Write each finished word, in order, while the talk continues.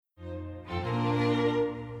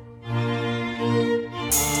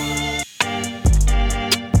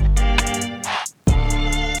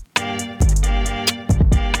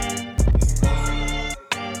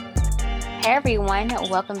everyone.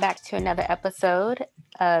 Welcome back to another episode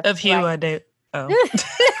of Of Hugh I Do. Oh.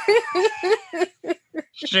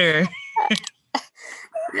 Sure.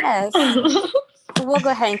 Yes. We'll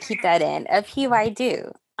go ahead and keep that in. Of Hugh I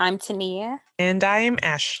Do. I'm Tania. And I am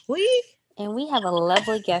Ashley. And we have a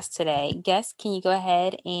lovely guest today. Guest, can you go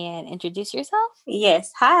ahead and introduce yourself?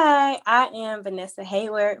 Yes. Hi, I am Vanessa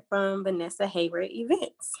Hayward from Vanessa Hayward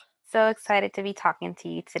Events. So excited to be talking to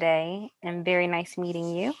you today and very nice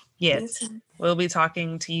meeting you. Yes. We'll be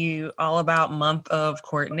talking to you all about month of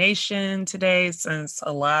coordination today, since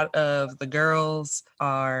a lot of the girls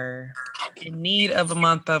are in need of a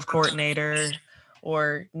month of coordinator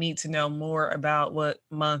or need to know more about what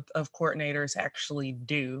month of coordinators actually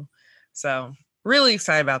do. So really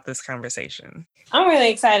excited about this conversation. I'm really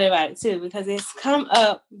excited about it too, because it's come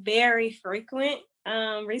up very frequent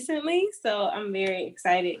recently. So I'm very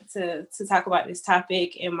excited to talk about this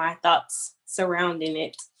topic and my thoughts surrounding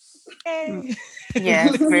it. Yay.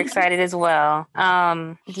 Yes, we're excited as well.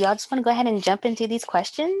 Do y'all just want to go ahead and jump into these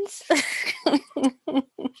questions?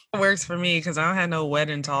 It works for me because I don't have no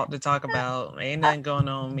wedding talk to talk about. Ain't nothing going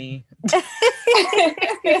on with me.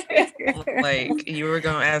 Like, you were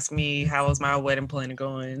going to ask me how was my wedding planning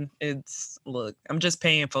going. Look, I'm just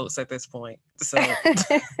paying folks at this point. So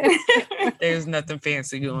there's nothing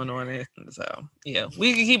fancy going on it. So, yeah,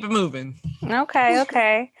 we can keep it moving.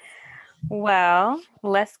 Okay. Well,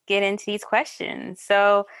 let's get into these questions.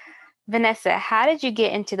 So, Vanessa, how did you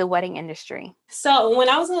get into the wedding industry? So when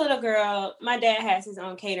I was a little girl, my dad has his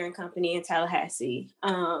own catering company in Tallahassee,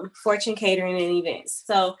 Fortune Catering and Events.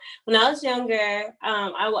 So when I was younger,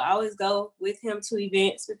 I would always go with him to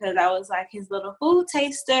events because I was like his little food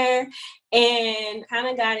taster, and kind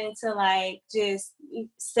of got into like just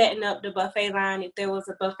setting up the buffet line if there was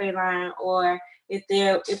a buffet line, or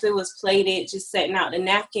if it was plated, just setting out the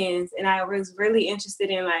napkins. And I was really interested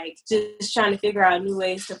in like just trying to figure out new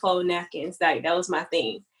ways to fold napkins. Like that was my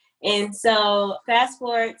thing. And so fast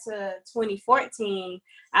forward to 2014,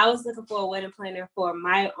 I was looking for a wedding planner for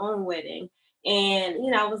my own wedding. And,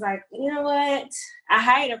 I was like, you know what? I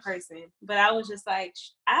hired a person, but I was just like,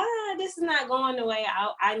 this is not going the way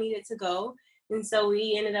I needed to go. And so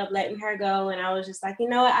we ended up letting her go. And I was just like, you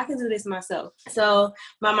know what? I can do this myself. So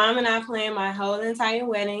my mom and I planned my whole entire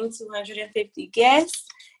wedding, 250 guests.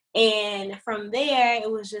 And from there, it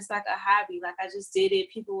was just like a hobby. Like I just did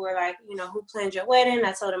it. People were like, who planned your wedding?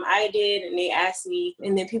 I told them I did. And they asked me,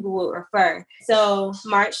 and then people would refer. So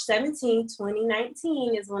March 17,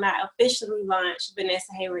 2019 is when I officially launched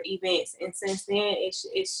Vanessa Hayward Events. And since then,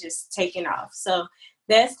 it's just taken off. So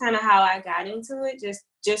that's kind of how I got into it,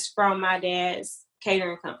 just from my dad's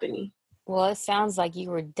catering company. Well, it sounds like you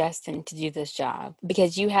were destined to do this job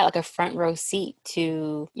because you had like a front row seat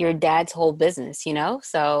to your dad's whole business,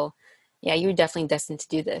 So, yeah, you were definitely destined to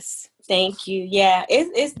do this. Thank you. Yeah,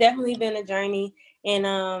 it's definitely been a journey.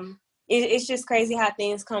 And it's just crazy how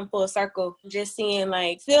things come full circle. Just seeing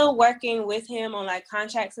still working with him on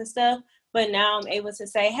contracts and stuff. But now I'm able to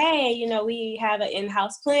say, hey, we have an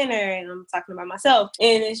in-house planner, and I'm talking about myself.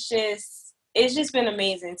 And it's just been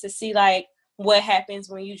amazing to see what happens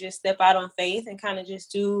when you just step out on faith and kind of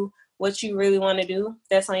just do what you really want to do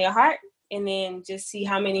that's on your heart, and then just see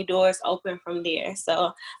how many doors open from there.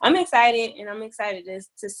 So I'm excited, and I'm excited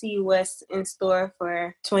to see what's in store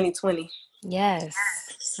for 2020. Yes,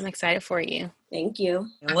 I'm excited for you. Thank you.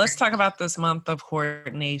 Let's talk about this month of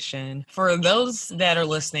coordination. For those that are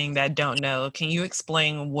listening that don't know, can you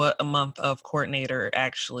explain what a month of coordinator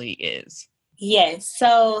actually is? Yes.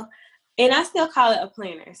 So, and I still call it a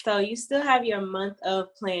planner. So you still have your month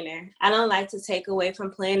of planner. I don't like to take away from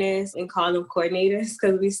planners and call them coordinators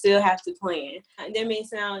because we still have to plan. That may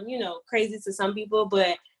sound, crazy to some people,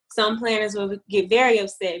 but some planners will get very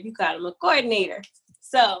upset if you call them a coordinator.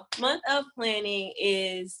 So month of planning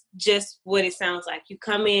is just what it sounds like. You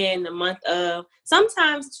come in the month of,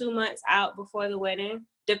 sometimes 2 months out before the wedding,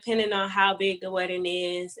 depending on how big the wedding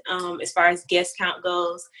is, as far as guest count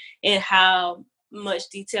goes and how much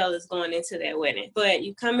detail is going into that wedding. But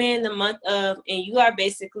you come in the month of, and you are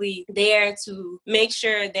basically there to make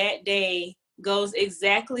sure that day goes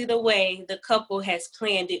exactly the way the couple has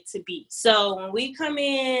planned it to be. So when we come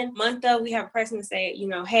in month of, we have a person to say,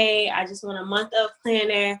 hey, I just want a month of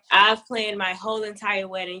planner. I've planned my whole entire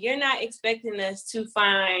wedding. You're not expecting us to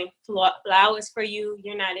find flowers for you.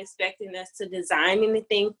 You're not expecting us to design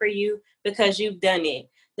anything for you because you've done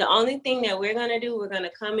it. The only thing that we're going to do, we're going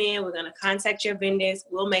to come in, we're going to contact your vendors,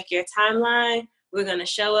 we'll make your timeline, we're going to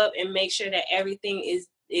show up and make sure that everything is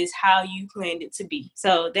is how you planned it to be.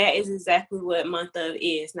 So that is exactly what month of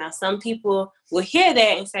is. Now, some people will hear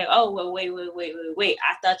that and say, oh, well, wait.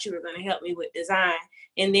 I thought you were going to help me with design.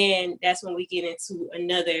 And then that's when we get into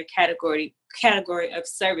another category of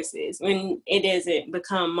services when it doesn't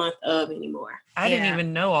become month of anymore. I didn't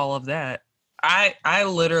even know all of that. I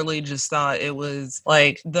literally just thought it was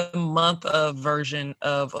like the month of version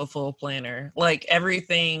of a full planner, like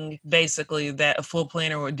everything basically that a full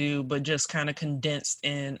planner would do, but just kind of condensed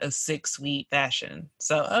in a 6-week fashion.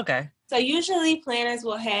 So, okay. So usually planners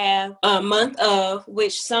will have a month of,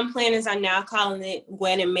 which some planners are now calling it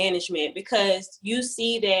wedding management, because you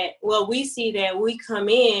see that, well, we see that we come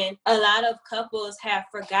in, a lot of couples have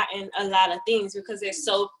forgotten a lot of things because they're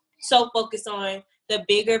so focused on the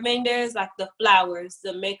bigger vendors, like the flowers,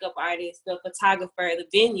 the makeup artist, the photographer, the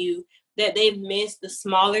venue, that they've missed the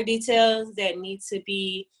smaller details that need to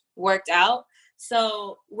be worked out.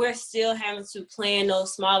 So we're still having to plan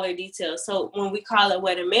those smaller details. So when we call it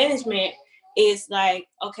wedding management, it's like,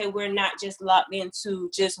 okay, we're not just locked into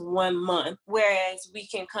just 1 month. Whereas we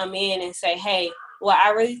can come in and say, hey, well,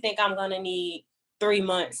 I really think I'm going to need 3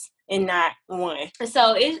 months and not 1.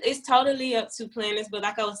 So it's totally up to planners. But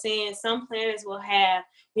like I was saying, some planners will have,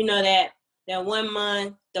 that 1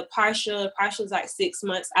 month, the partial is like 6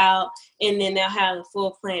 months out, and then they'll have the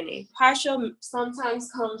full planning. Partial sometimes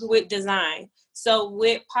comes with design. So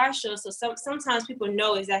with partial, sometimes people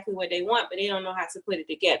know exactly what they want, but they don't know how to put it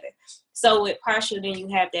together. So with partial, then you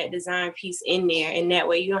have that design piece in there, and that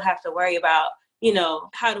way you don't have to worry about,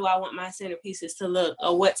 how do I want my centerpieces to look,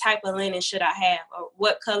 or what type of linen should I have, or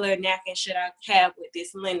what color napkin should I have with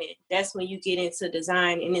this linen. That's when you get into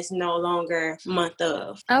design, and it's no longer month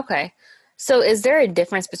of. Okay. So is there a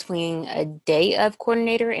difference between a day of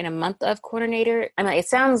coordinator and a month of coordinator? I mean, it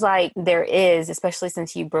sounds like there is, especially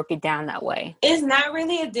since you broke it down that way. It's not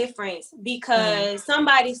really a difference because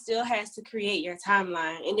somebody still has to create your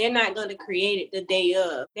timeline, and they're not going to create it the day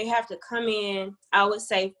of. They have to come in, I would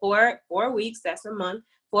say 4 weeks, that's a month,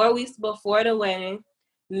 4 weeks before the wedding.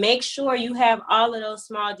 Make sure you have all of those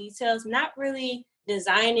small details, not really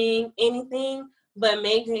designing anything, but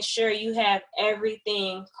making sure you have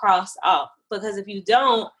everything crossed off. Because if you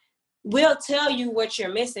don't, we'll tell you what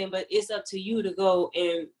you're missing, but it's up to you to go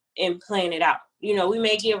and plan it out. We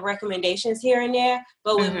may give recommendations here and there,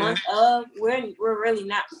 but with month of, we're really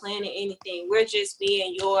not planning anything. We're just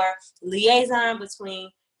being your liaison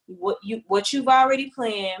between what you've already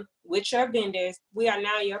planned with your vendors. We are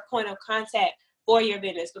now your point of contact for your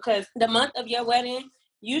vendors, because the month of your wedding,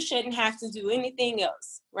 you shouldn't have to do anything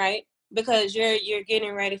else, right? Because you're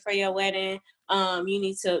getting ready for your wedding. You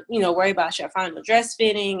need to, worry about your final dress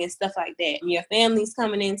fitting and stuff like that. Your family's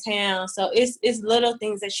coming in town. So it's little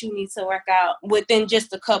things that you need to work out within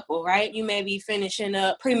just a couple, right? You may be finishing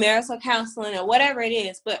up premarital counseling or whatever it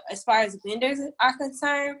is. But as far as vendors are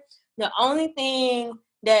concerned, the only thing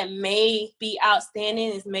that may be outstanding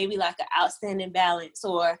is maybe like an outstanding balance,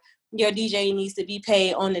 or your DJ needs to be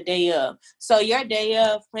paid on the day of. So your day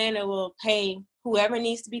of planner will pay whoever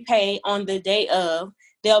needs to be paid on the day of.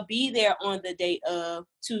 They'll be there on the day of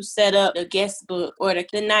to set up the guest book, or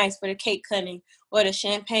the knives for the cake cutting, or the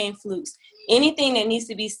champagne flutes. Anything that needs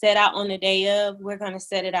to be set out on the day of, we're going to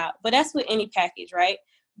set it out. But that's with any package, right?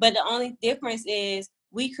 But the only difference is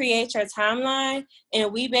we create your timeline,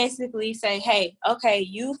 and we basically say, hey, okay,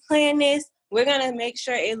 you plan this. We're going to make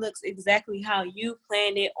sure it looks exactly how you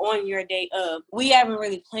planned it on your day of. We haven't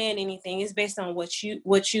really planned anything. It's based on what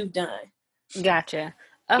you've done. Gotcha.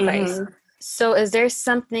 Okay. So is there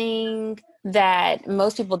something that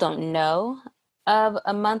most people don't know of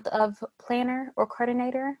a month of planner or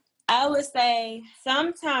coordinator? I would say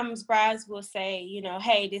sometimes brides will say,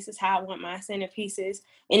 hey, this is how I want my centerpieces.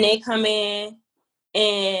 And they come in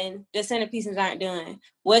and the centerpieces aren't done.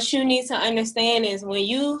 What you need to understand is when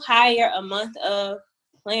you hire a month of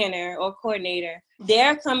planner or coordinator,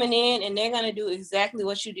 they're coming in and they're going to do exactly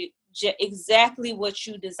what you did. Exactly what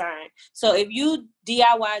you designed. So if you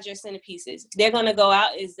DIY'd your centerpieces, they're going to go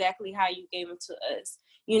out exactly how you gave them to us.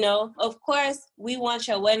 Of course, we want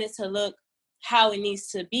your wedding to look how it needs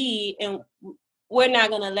to be, and we're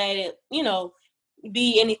not going to let it,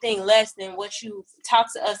 be anything less than what you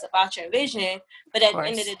talked to us about your vision. But at the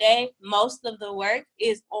end of the day, most of the work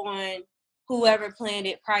is on whoever planned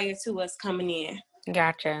it prior to us coming in.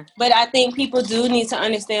 Gotcha. But I think people do need to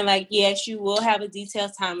understand, like, yes, you will have a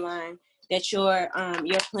detailed timeline that your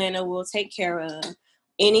planner will take care of.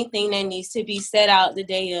 Anything that needs to be set out the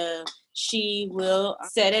day of, she will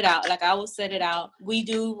set it out. Like, I will set it out. We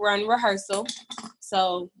do run rehearsal.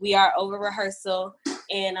 So we are over rehearsal.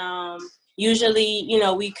 And usually,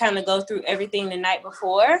 we kind of go through everything the night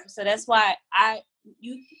before. So that's why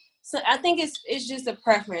So I think it's just a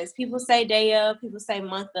preference. People say day of, people say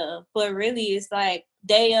month of, but really it's like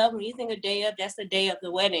day of. When you think of day of, that's the day of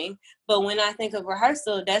the wedding. But when I think of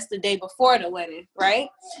rehearsal, that's the day before the wedding, right?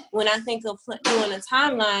 When I think of doing a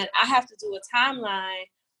timeline, I have to do a timeline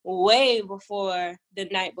way before the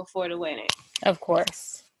night before the wedding. Of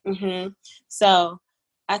course. So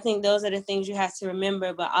I think those are the things you have to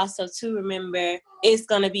remember, but also to remember it's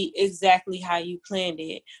going to be exactly how you planned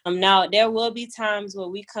it. Now, there will be times where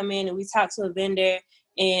we come in and we talk to a vendor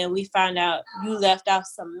and we find out you left out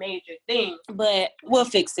some major things, but we'll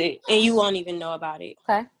fix it and you won't even know about it.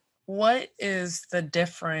 Okay. What is the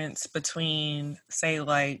difference between, say,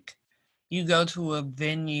 like you go to a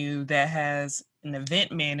venue that has an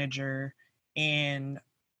event manager and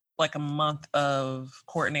like a month of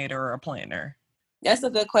coordinator or a planner? That's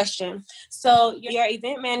a good question. So your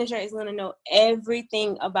event manager is going to know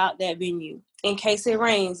everything about that venue. In case it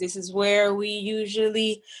rains, this is where we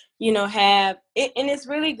usually, have it. And it's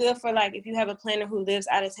really good for like if you have a planner who lives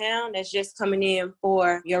out of town that's just coming in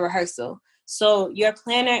for your rehearsal. So your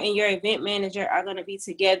planner and your event manager are going to be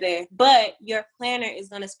together, but your planner is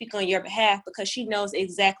going to speak on your behalf because she knows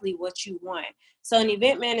exactly what you want. So an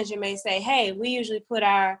event manager may say, hey, we usually put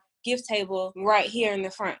our gift table right here in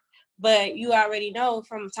the front. But you already know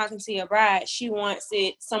from talking to your bride, she wants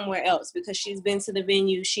it somewhere else because she's been to the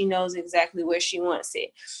venue. She knows exactly where she wants it.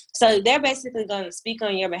 So they're basically going to speak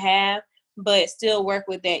on your behalf, but still work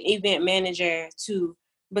with that event manager too.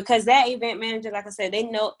 Because that event manager, like I said, they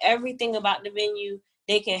know everything about the venue.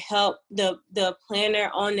 They can help the planner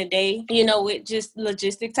on the day, with just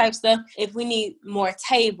logistic type stuff. If we need more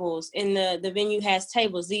tables and the venue has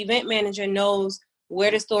tables, the event manager knows where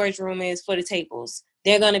the storage room is for the tables.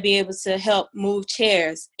 They're going to be able to help move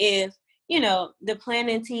chairs. If, the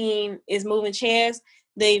planning team is moving chairs,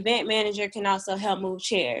 the event manager can also help move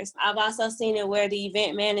chairs. I've also seen it where the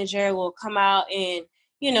event manager will come out and,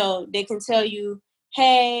 they can tell you,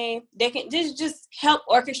 hey, they can just help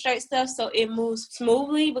orchestrate stuff so it moves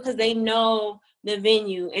smoothly because they know the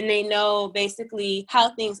venue and they know basically how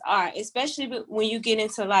things are, especially when you get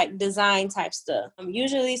into like design type stuff.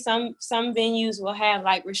 Usually some venues will have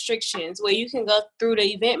like restrictions where you can go through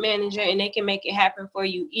the event manager and they can make it happen for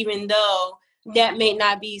you, even though that may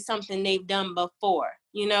not be something they've done before,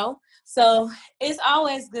 So it's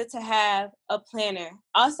always good to have a planner.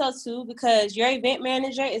 Also too, because your event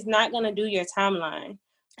manager is not going to do your timeline.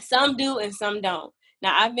 Some do and some don't.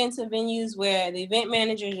 Now, I've been to venues where the event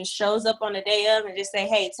manager just shows up on the day of and just say,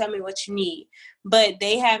 hey, tell me what you need. But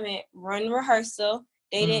they haven't run rehearsal.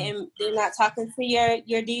 They're not talking to your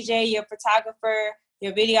DJ, your photographer,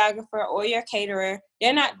 your videographer, or your caterer.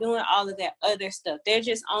 They're not doing all of that other stuff. They're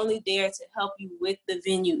just only there to help you with the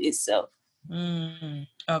venue itself.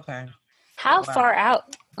 Okay. How far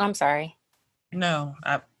out? I'm sorry. No,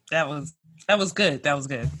 that was good. That was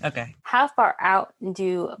good. Okay. How far out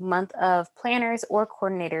do month of planners or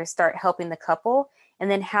coordinators start helping the couple? And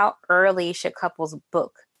then how early should couples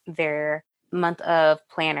book their month of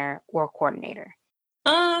planner or coordinator?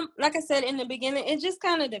 Like I said in the beginning, it just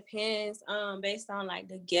kind of depends based on like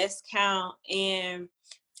the guest count and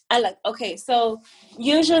so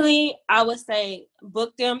usually I would say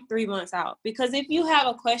book them 3 months out, because if you have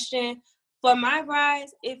a question for my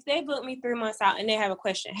brides, if they book me 3 months out and they have a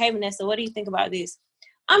question, hey Vanessa, what do you think about this?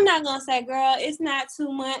 I'm not going to say, girl, it's not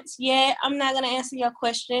 2 months yet. I'm not going to answer your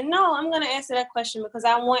question. No, I'm going to answer that question because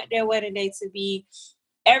I want their wedding day to be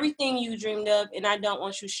everything you dreamed of, and I don't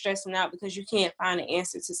want you stressing out because you can't find an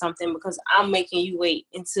answer to something because I'm making you wait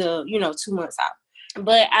until, 2 months out.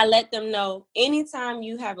 But I let them know anytime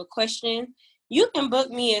you have a question, you can book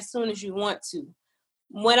me as soon as you want to.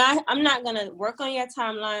 When I'm not going to work on your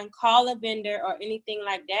timeline, call a vendor or anything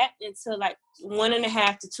like that until like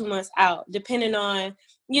 1.5 to 2 months out, depending on,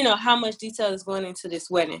 how much detail is going into this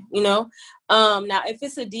wedding, Now, if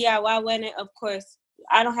it's a DIY wedding, of course,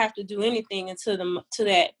 I don't have to do anything until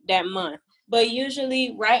that month. But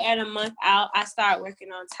usually right at a month out, I start working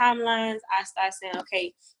on timelines. I start saying,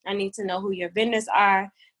 okay, I need to know who your vendors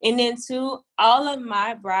are. And then too, all of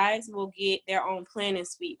my brides will get their own planning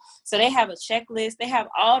suite. So they have a checklist. They have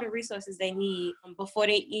all the resources they need before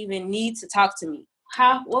they even need to talk to me.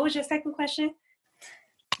 What was your second question?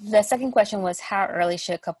 The second question was, how early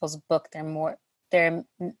should couples book their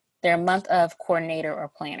month of coordinator or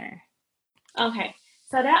planner? Okay.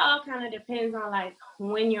 So that all kind of depends on like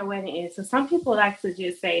when your wedding is. So some people like to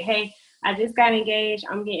just say, hey, I just got engaged.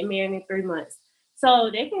 I'm getting married in 3 months. So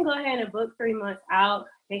they can go ahead and book 3 months out.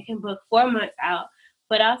 They can book 4 months out.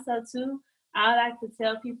 But also too, I like to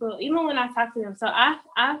tell people, even when I talk to them, so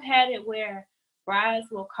I've had it where brides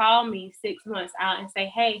will call me 6 months out and say,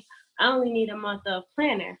 hey, I only need a month of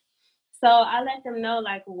planner. So I let them know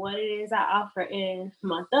like what it is I offer in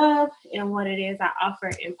month of and what it is I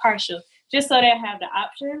offer in partial, just so they have the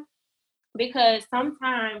option. Because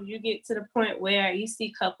sometimes you get to the point where you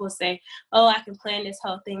see couples say, oh, I can plan this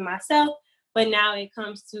whole thing myself. But now it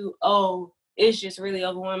comes to, oh, it's just really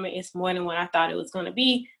overwhelming. It's more than what I thought it was going to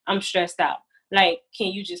be. I'm stressed out. Like, can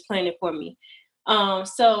you just plan it for me?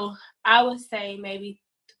 So I would say maybe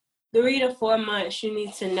 3 to 4 months, you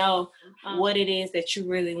need to know what it is that you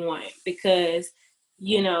really want. Because,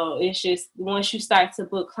 it's just once you start to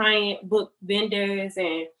book vendors,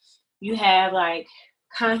 and you have like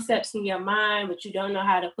concepts in your mind, but you don't know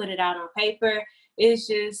how to put it out on paper. It's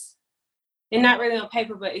just, and not really on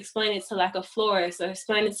paper, but explain it to like a florist or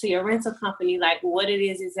explain it to your rental company, like what it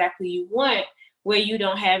is exactly you want, where you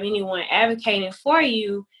don't have anyone advocating for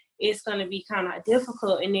you. It's going to be kind of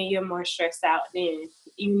difficult, and then you're more stressed out than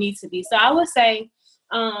you need to be. So I would say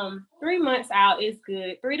 3 months out is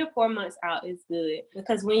good. 3 to 4 months out is good,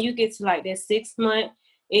 because when you get to like that 6 month,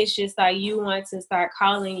 it's just like you want to start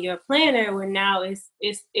calling your planner when now it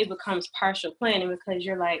becomes partial planning, because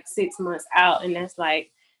you're like 6 months out, and that's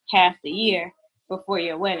like half the year before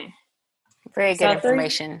your wedding. Very good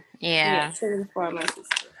information. Yeah. 3 to 4 months.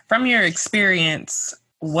 From your experience,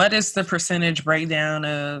 what is the percentage breakdown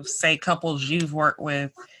of, say, couples you've worked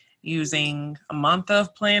with using a month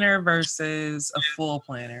of planner versus a full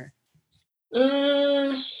planner?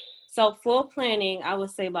 So full planning, I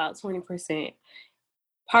would say about 20%.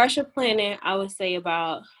 Partial planning, I would say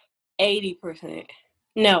about 80%.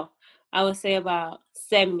 No, I would say about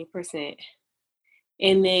 70%.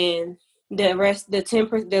 And then the rest,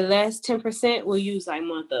 the last 10% will use like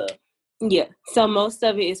month of. Yeah. So most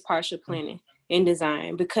of it is partial planning and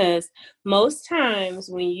design, because most times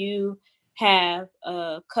when you have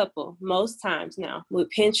a couple, most times now with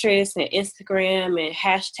Pinterest and Instagram and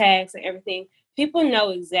hashtags and everything, people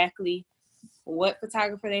know exactly what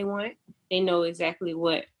photographer they want. They know exactly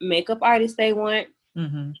what makeup artist they want.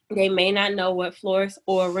 Mm-hmm. They may not know what florist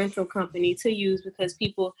or rental company to use, because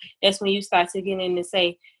people, that's when you start to get in and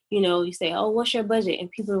say, you say, oh, what's your budget? And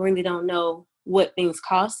people really don't know what things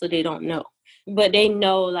cost, so they don't know. But they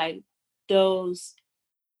know like those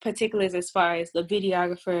particulars as far as the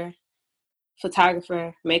videographer,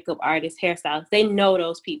 photographer, makeup artist, hairstylist. They know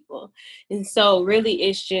those people. And so really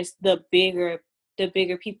it's just the bigger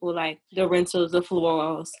people, like the rentals, the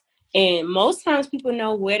florals. And most times people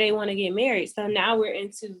know where they want to get married. So now we're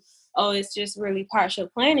into, it's just really partial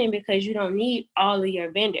planning, because you don't need all of your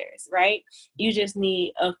vendors, right? You just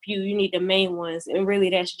need a few. You need the main ones. And really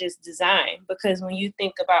that's just design, because when you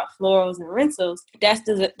think about florals and rentals, that's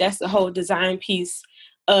the whole design piece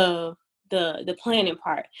of the planning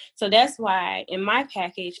part. So that's why in my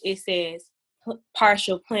package it says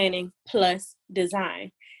partial planning plus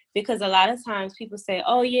design, because a lot of times people say,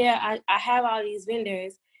 oh yeah, I have all these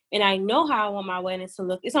vendors and I know how I want my wedding to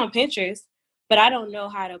look. It's on Pinterest, but I don't know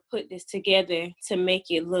how to put this together to make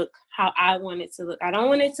it look how I want it to look. I don't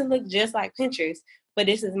want it to look just like Pinterest, but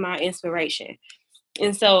this is my inspiration.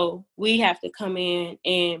 And so we have to come in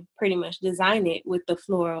and pretty much design it with the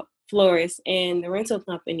florist and the rental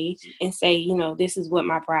company and say, this is what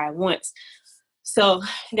my bride wants. So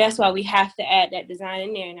that's why we have to add that design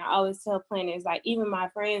in there. And I always tell planners, like even my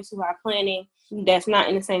friends who are planning that's not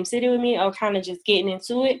in the same city with me or kind of just getting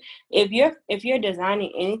into it, if you're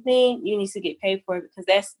designing anything, you need to get paid for it, because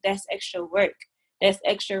that's extra work. That's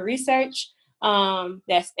extra research.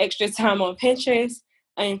 That's extra time on Pinterest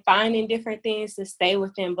and finding different things to stay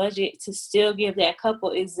within budget to still give that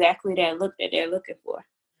couple exactly that look that they're looking for.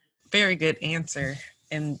 Very good answer.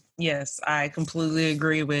 And yes, I completely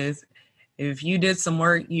agree with, if you did some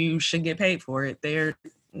work, you should get paid for it.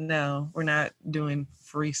 No, we're not doing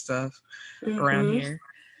free stuff around here.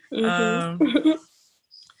 Mm-hmm.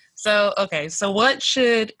 So what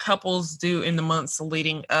should couples do in the months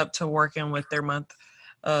leading up to working with their month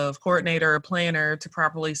of coordinator or planner to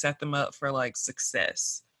properly set them up for like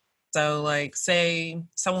success? So like say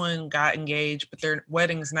someone got engaged, but their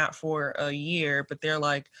wedding's not for a year, but they're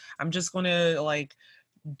like, I'm just going to like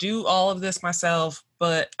do all of this myself,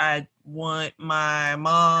 but I want my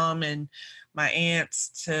mom and my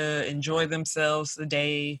aunts to enjoy themselves the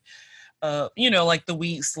day, like the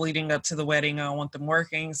weeks leading up to the wedding. I want them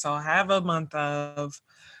working. So I have a month of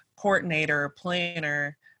coordinator,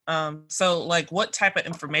 planner. So like what type of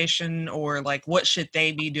information or like what should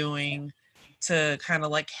they be doing to kind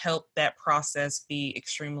of like help that process be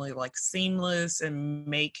extremely like seamless and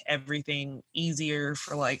make everything easier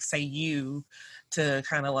for like, say, you to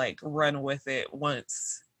kind of like run with it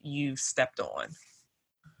once you've stepped on?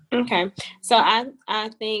 Okay, so I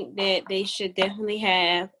think that they should definitely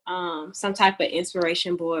have some type of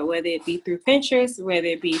inspiration board, whether it be through Pinterest, whether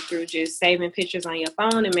it be through just saving pictures on your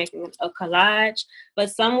phone and making a collage,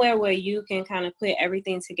 but somewhere where you can kind of put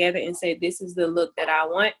everything together and say, this is the look that I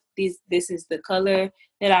want, this is the color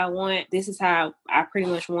that I want, this is how I pretty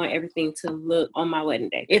much want everything to look on my wedding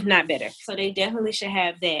day, if not better. So they definitely should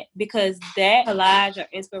have that, because that collage or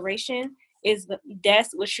inspiration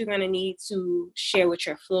that's what you're going to need to share with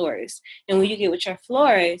your florist. And when you get with your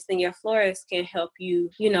florist, then your florist can help you,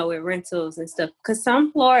 with rentals and stuff, because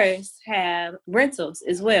some florists have rentals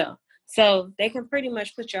as well. So they can pretty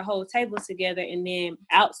much put your whole table together and then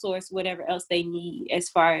outsource whatever else they need, as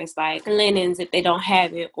far as like linens if they don't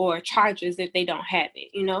have it, or chargers if they don't have it.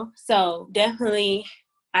 So definitely,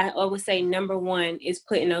 I would say number one is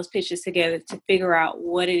putting those pictures together to figure out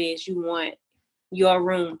what it is you want your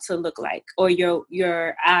room to look like, or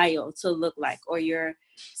your aisle to look like, or your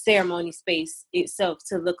ceremony space itself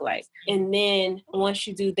to look like. And then once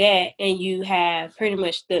you do that and you have pretty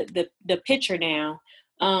much the picture down,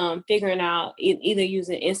 figuring out either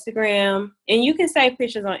using Instagram, and you can save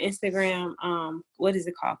pictures on Instagram, what is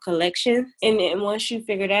it called, collection. And then once you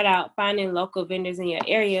figure that out, finding local vendors in your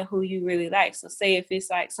area who you really like. So say if it's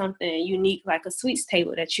like something unique, like a sweets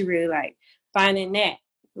table that you really like, finding that.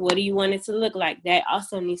 What do you want it to look like? That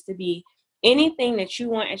also needs to be anything that you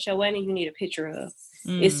want at your wedding, you need a picture of.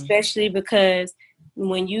 Especially because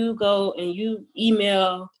when you go and you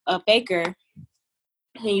email a baker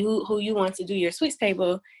and who you want to do your sweets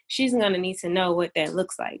table, she's going to need to know what that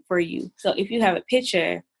looks like for you. So if you have a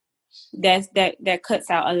picture, that cuts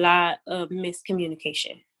out a lot of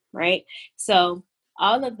miscommunication, right? So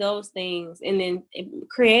all of those things, and then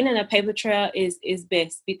creating a paper trail is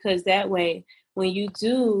best, because that way, when you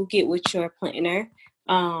do get with your planner,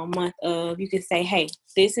 month of, you can say, hey,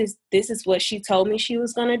 this is what she told me she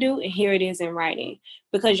was going to do, and here it is in writing.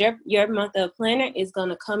 Because your month of planner is going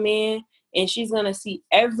to come in and she's going to see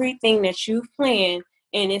everything that you've planned,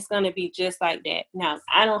 and it's going to be just like that. Now, if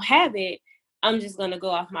I don't have it, I'm just going to go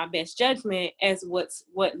off my best judgment as what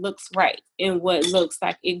looks right and what looks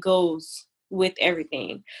like it goes with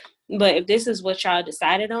everything. But if this is what y'all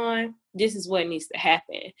decided on, this is what needs to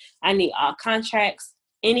happen. I need all contracts.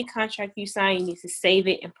 Any contract you sign, you need to save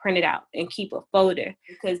it and print it out and keep a folder,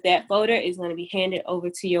 because that folder is going to be handed over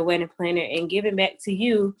to your wedding planner and given back to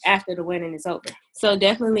you after the wedding is over. So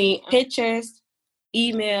definitely pictures,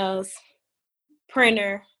 emails,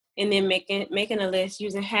 printer, and then making a list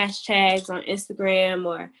using hashtags on Instagram,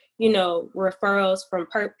 or referrals from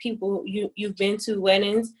people you've been to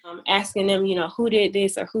weddings, asking them, who did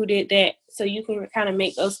this or who did that, so you can kind of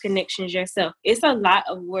make those connections yourself. It's a lot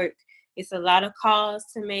of work. It's a lot of calls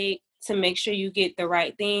to make sure you get the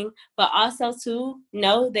right thing, but also to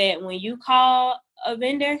know that when you call a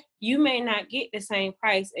vendor, you may not get the same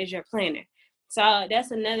price as your planner. So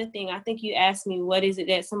that's another thing. I think you asked me, what is it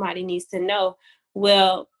that somebody needs to know?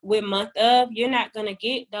 Well, with month of, you're not going to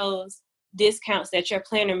get those discounts that your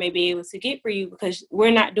planner may be able to get for you, because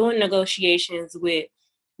we're not doing negotiations with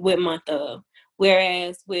month of.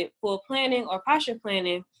 Whereas with full planning or partial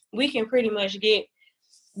planning, we can pretty much get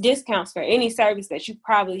discounts for any service that you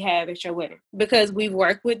probably have at your wedding, because we've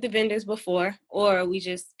worked with the vendors before, or we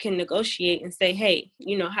just can negotiate and say, hey,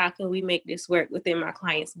 how can we make this work within my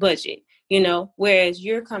client's budget? Whereas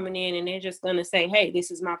you're coming in and they're just going to say, hey, this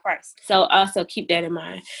is my price. So also keep that in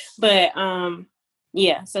mind. But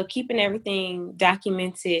so keeping everything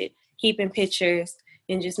documented, keeping pictures,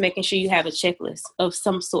 and just making sure you have a checklist of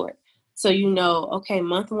some sort. So okay,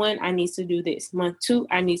 month 1, I need to do this. Month 2,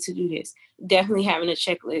 I need to do this. Definitely having a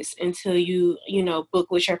checklist until you book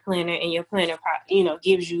with your planner, and your planner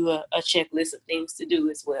gives you a checklist of things to do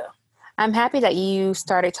as well. I'm happy that you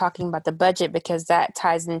started talking about the budget, because that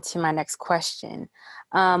ties into my next question.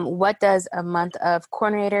 What does a month of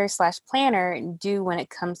coordinator/planner do when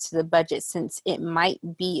it comes to the budget, since it might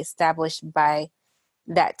be established by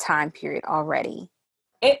that time period already?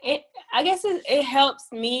 I guess it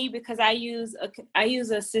helps me, because I use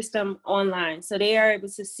a system online, so they are able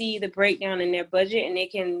to see the breakdown in their budget, and they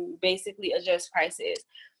can basically adjust prices.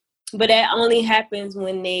 But that only happens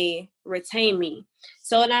when they retain me.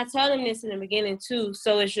 So, and I tell them this in the beginning too.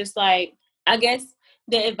 So it's just like, I guess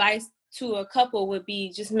the advice to a couple would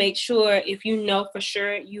be, just make sure, if you know for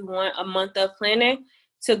sure you want a month of planner,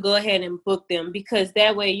 to go ahead and book them, because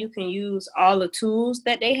that way you can use all the tools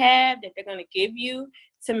that they have, that they're going to give you,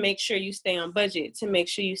 to make sure you stay on budget, to make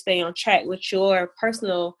sure you stay on track with your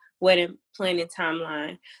personal wedding planning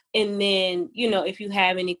timeline. And then, you know, if you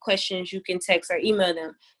have any questions, you can text or email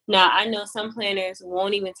them. Now, I know some planners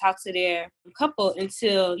won't even talk to their couple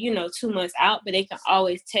until, you know, 2 months out, but they can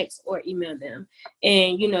always text or email them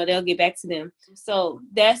and, you know, they'll get back to them. So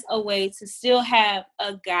that's a way to still have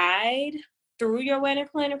a guide through your wedding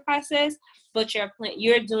planning process, but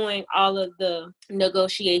you're doing all of the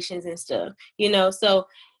negotiations and stuff, you know. So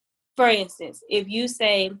for instance, if you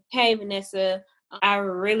say, hey, Vanessa, I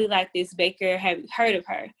really like this baker. Have you heard of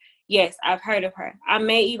her? Yes, I've heard of her. I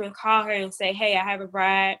may even call her and say, hey, I have a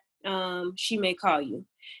bride. She may call you.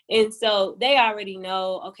 And so they already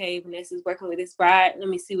know, okay, Vanessa's working with this bride. Let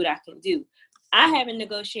me see what I can do. I haven't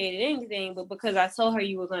negotiated anything, but because I told her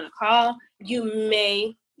you were going to call, you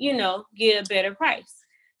may, you know, get a better price.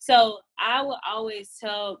 So I will always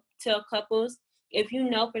tell couples, if you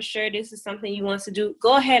know for sure this is something you want to do,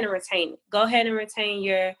 go ahead and retain it. Go ahead and retain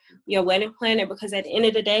your wedding planner, because at the end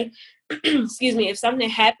of the day, excuse me, if something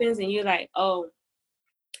happens and you're like, oh,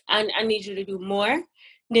 I need you to do more,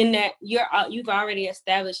 then that you've already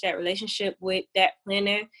established that relationship with that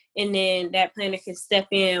planner, and then that planner can step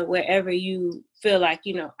in wherever you feel like,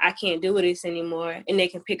 you know, I can't do this anymore, and they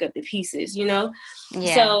can pick up the pieces, you know?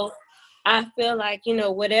 Yeah. So I feel like, you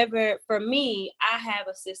know, whatever, for me, I have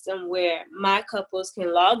a system where my couples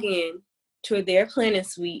can log in to their planning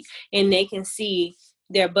suite and they can see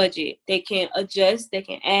their budget. They can adjust, they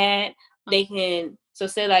can add, they can, so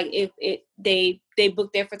say like if they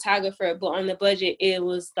booked their photographer, but on the budget, it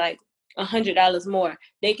was like $100 more.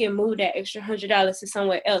 They can move that extra $100 to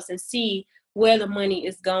somewhere else and see where the money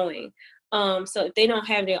is going. So if they don't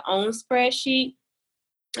have their own spreadsheet,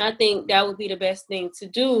 I think that would be the best thing to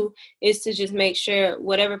do, is to just make sure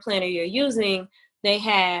whatever planner you're using, they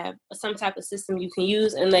have some type of system you can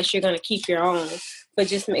use, unless you're going to keep your own. But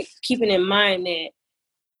just keeping in mind that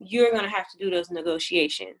you're going to have to do those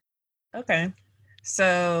negotiations. Okay.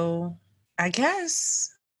 So I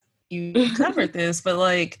guess you covered this, but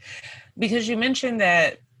like, because you mentioned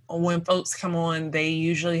that when folks come on, they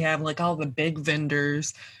usually have like all the big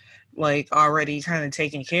vendors like already kind of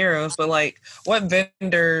taken care of, but like what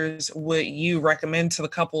vendors would you recommend to the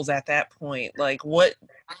couples at that point? Like what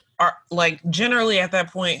are, like, generally at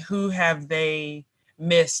that point, who have they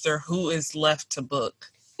missed or who is left to book?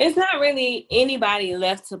 It's not really anybody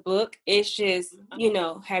left to book. It's just, you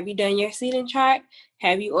know, have you done your seating chart?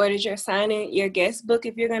 Have you ordered your signing, your guest book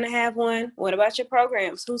if you're going to have one? What about your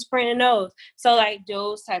programs? Who's printing those? So like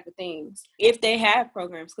those type of things, if they have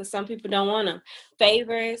programs, because some people don't want them.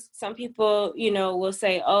 Favors, some people, you know, will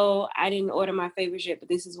say, oh, I didn't order my favors yet, but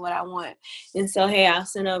this is what I want. And so, hey, I'll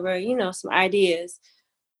send over, you know, some ideas.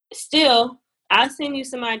 Still, I'll send you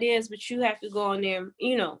some ideas, but you have to go on there,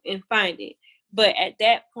 you know, and find it. But at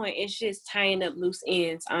that point, it's just tying up loose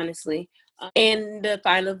ends, honestly. And the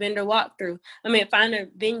final vendor walkthrough. Final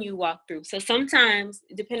venue walkthrough. So sometimes,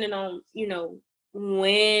 depending on, you know,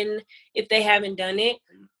 if they haven't done it,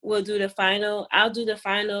 I'll do the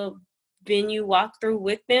final venue walkthrough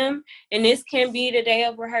with them. And this can be the day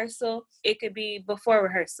of rehearsal. It could be before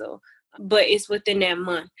rehearsal, but it's within that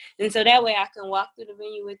month. And so that way I can walk through the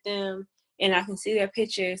venue with them and I can see their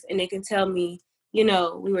pictures and they can tell me, you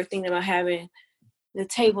know, we were thinking about having the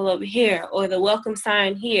table over here or the welcome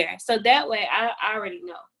sign here. So that way I already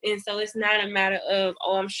know. And so it's not a matter of,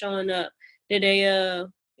 oh, I'm showing up the day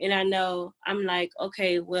of, and I know, I'm like,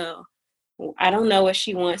 okay, well, I don't know what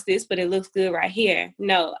she wants this, but it looks good right here.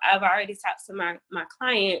 No, I've already talked to my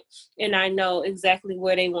client and I know exactly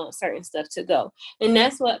where they want certain stuff to go. And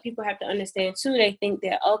that's what people have to understand too. They think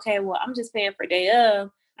that, okay, well, I'm just paying for day of.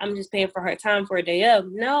 I'm just paying for her time for a day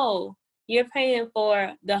of. No, you're paying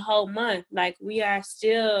for the whole month. Like we are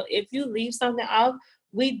still, if you leave something off,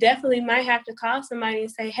 we definitely might have to call somebody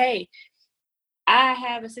and say, hey, I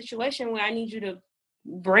have a situation where I need you to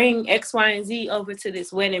bring X, Y, and Z over to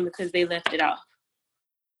this wedding because they left it off,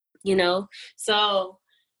 you know? So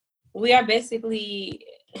we are basically,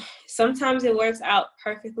 sometimes it works out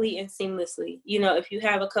perfectly and seamlessly, you know, if you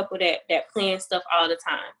have a couple that plan stuff all the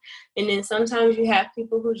time. And then sometimes you have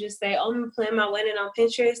people who just say, oh, I'm gonna plan my wedding on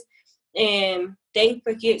Pinterest, and they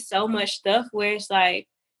forget so much stuff where it's like,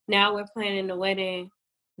 now we're planning the wedding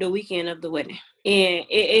the weekend of the wedding. And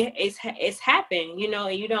it's happened, you know,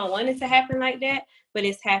 and you don't want it to happen like that, but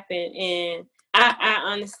it's happened. And I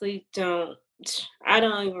honestly don't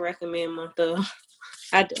even recommend month of.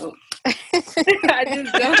 I don't. I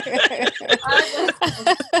just don't.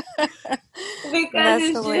 Because that's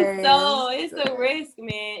it's hilarious. It's a risk,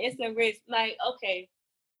 man. It's a risk. Like, okay,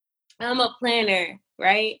 I'm a planner,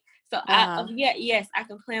 right? So yes, I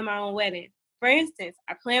can plan my own wedding. For instance,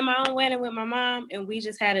 I planned my own wedding with my mom and we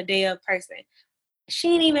just had a day of person.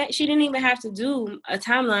 she didn't even have to do a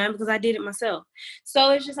timeline because I did it myself.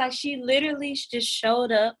 So it's just like she literally just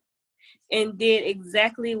showed up and did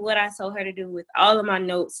exactly what I told her to do with all of my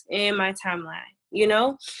notes and my timeline, you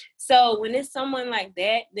know? So when it's someone like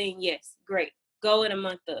that, then yes, great. Go in a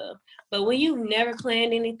month of. But when you've never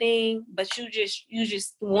planned anything, but you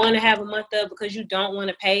just want to have a month of because you don't want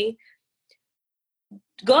to pay,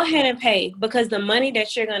 go ahead and pay, because the money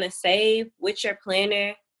that you're going to save with your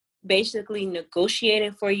planner basically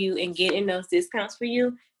negotiating for you and getting those discounts for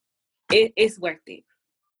you, it's worth it.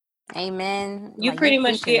 Amen. You like, pretty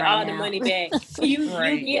much get all the money back. You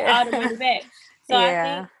get all the money back. So I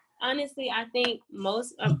think, honestly, I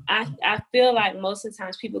feel like most of the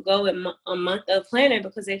times people go with a month of planner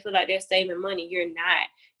because they feel like they're saving money. You're not.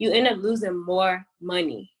 You end up losing more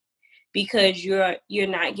money because you're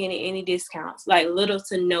not getting any discounts, like little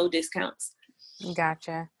to no discounts.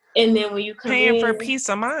 Gotcha. And then when you come paying for peace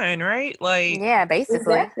of mind, right? Like, yeah,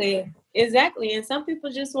 basically. Exactly. And some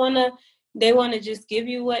people just want to just give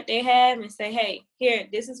you what they have and say, hey, here,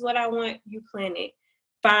 this is what I want. You plan it.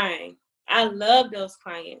 Fine. I love those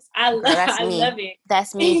clients. I love it.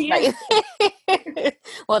 That's me.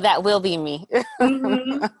 Well, that will be me.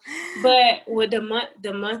 Mm-hmm. But with the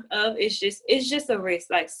month of, it's just a risk.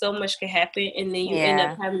 Like, so much can happen, and then you end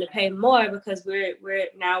up having to pay more because we're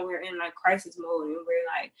in like crisis mode, and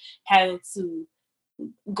we're like having to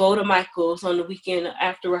go to Michael's on the weekend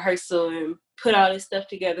after rehearsal and put all this stuff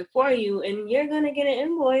together for you, and you're gonna get an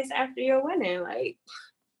invoice after your wedding, like.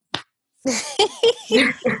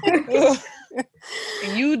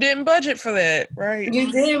 You didn't budget for that, right?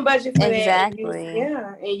 You didn't budget for exactly.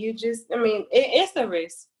 that. And you just, I mean, it's a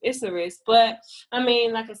risk. It's a risk. But I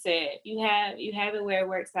mean, like I said, you have it where it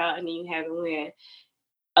works out, and then you have it where,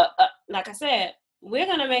 like I said, we're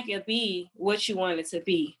gonna make it be what you want it to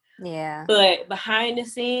be. Yeah. But behind the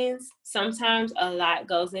scenes, sometimes a lot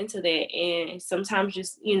goes into that, and sometimes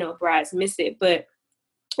just brides miss it.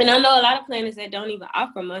 And I know a lot of planners that don't even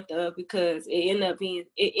offer month of because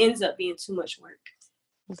it ends up being too much work.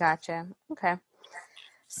 Gotcha. Okay.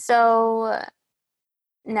 So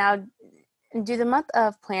now, do the month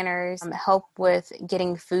of planners help with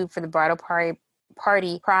getting food for the bridal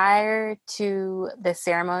party prior to the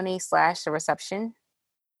ceremony / the reception?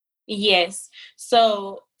 Yes.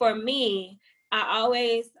 So for me, I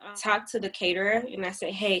always talk to the caterer and I say,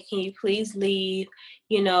 hey, can you please leave,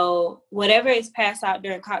 whatever is passed out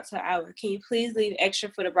during cocktail hour, can you please leave extra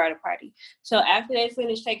for the bridal party? So after they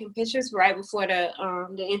finish taking pictures right before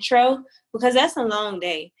the intro, because that's a long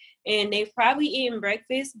day, and they've probably eaten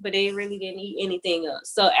breakfast, but they really didn't eat anything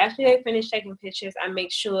else. So after they finish taking pictures, I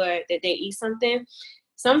make sure that they eat something.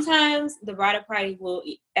 Sometimes the bridal party will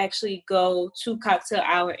actually go to cocktail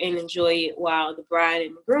hour and enjoy it while the bride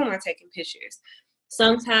and the groom are taking pictures.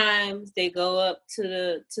 Sometimes they go up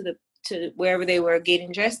to wherever they were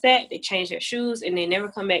getting dressed at, they change their shoes, and they never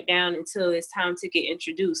come back down until it's time to get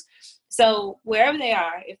introduced. So wherever they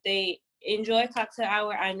are, if they enjoy cocktail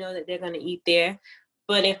hour, I know that they're going to eat there.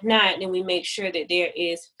 But if not, then we make sure that there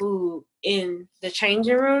is food in the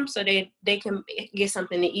changing room so they can get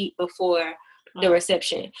something to eat before the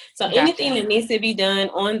reception. So anything that needs to be done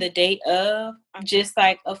on the date of, just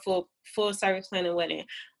like a full service planning wedding,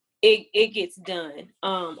 it gets done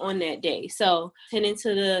on that day. So tending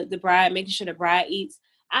to the bride, making sure the bride eats.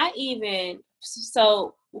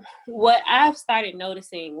 So what I've started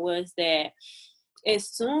noticing was that as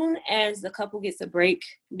soon as the couple gets a break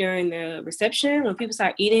during the reception, when people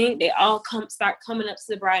start eating, they all start coming up to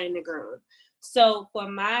the bride and the groom. So for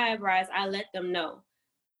my brides, I let them know.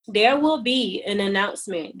 There will be an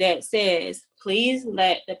announcement that says, please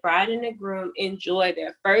let the bride and the groom enjoy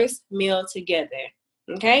their first meal together.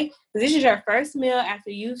 Okay? This is your first meal after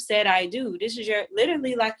you've said I do. This is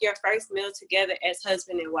literally like your first meal together as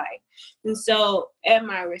husband and wife. And so at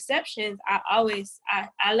my receptions, I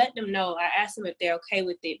let them know. I ask them if they're okay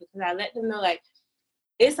with it, because I let them know, like,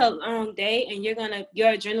 it's a long day and your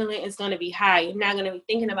adrenaline is going to be high. You're not going to be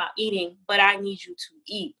thinking about eating, but I need you to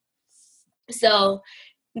eat. So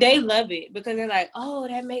they love it because they're like, oh,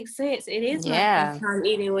 that makes sense. It is my first time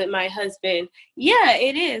eating with my husband. Yeah,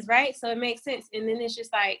 it is, right? So it makes sense. And then it's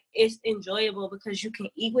just like, it's enjoyable because you can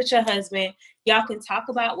eat with your husband. Y'all can talk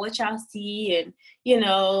about what y'all see and,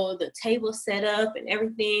 the table set up and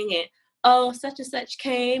everything. And, oh, such and such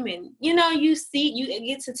came. And, you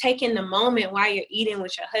get to take in the moment while you're eating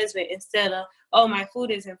with your husband instead of, oh, my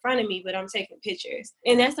food is in front of me, but I'm taking pictures.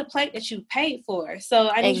 And that's a plate that you paid for. So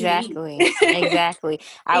I need Exactly. you to eat. Exactly.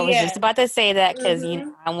 I was just about to say that because,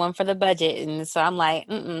 I'm one for the budget. And so I'm like,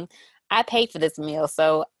 I paid for this meal,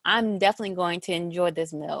 so I'm definitely going to enjoy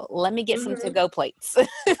this meal. Let me get some Mm-hmm. to-go plates.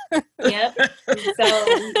 Yep. So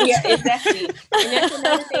yeah, exactly. And that's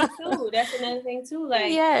another thing too.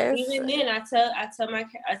 Like Yes. even then, I tell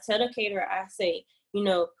the caterer, I say,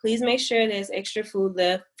 please make sure there's extra food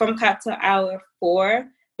left from cocktail hour 4,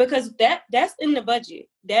 because that's in the budget.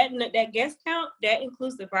 That guest count that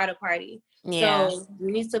includes the bridal party. Yeah. So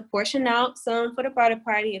we need to portion out some for the bridal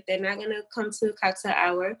party if they're not gonna come to the cocktail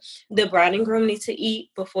hour. The bride and groom need to eat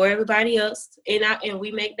before everybody else, and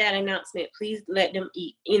we make that announcement. Please let them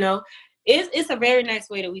eat. It's a very nice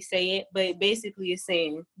way that we say it, but basically it's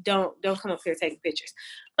saying don't come up here taking pictures.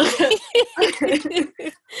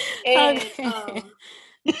 And Okay.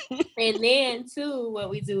 and then too,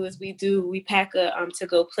 what we do is we pack a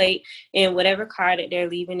to-go plate, and whatever car that they're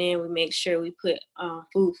leaving in, we make sure we put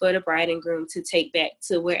food for the bride and groom to take back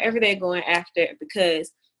to wherever they're going after,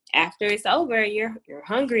 because after it's over, you're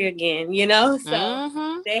hungry again, so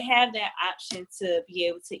Mm-hmm. they have that option to be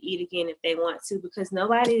able to eat again if they want to, because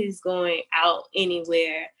nobody is going out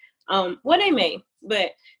anywhere. Well, they may,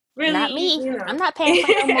 but really, Not me. I'm not paying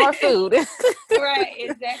for no more food. Right,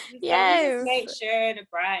 exactly. So we just Yes. make sure the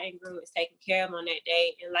bride and groom is taken care of on that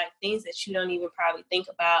day, and like things that you don't even probably think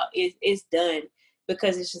about is done,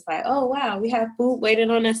 because it's just like, oh wow, we have food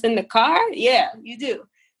waiting on us in the car. Yeah, you do.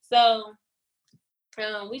 So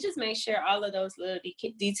we just make sure all of those little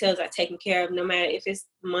details are taken care of, no matter if it's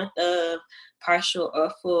month of, partial,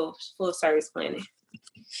 or full service planning.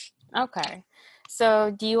 Okay.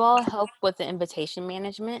 So do you all help with the invitation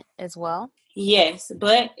management as well? Yes,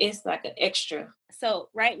 but it's like an extra. So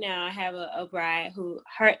right now I have a bride who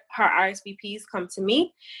her RSVPs come to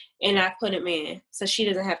me, and I put them in so she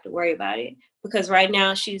doesn't have to worry about it. Because right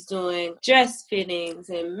now she's doing dress fittings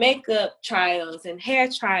and makeup trials and hair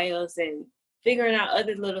trials and figuring out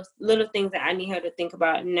other little things that I need her to think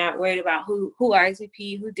about, and not worried about who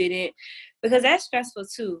RSVP, who didn't, because that's stressful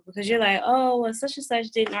too. Because you're like, oh well, such and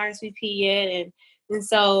such didn't RSVP yet, and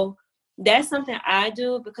so that's something I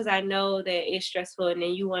do because I know that it's stressful, and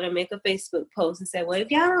then you want to make a Facebook post and say, well,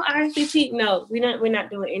 if y'all don't RSVP, no, we're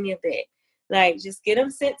not doing any of that. Like, just get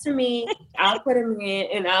them sent to me. I'll put them in,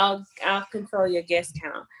 and I'll control your guest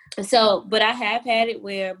count. So, but I have had it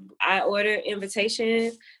where I order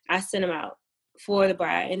invitations, I send them out for the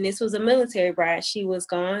bride. And this was a military bride. She was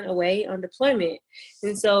gone away on deployment.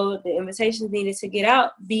 And so the invitations needed to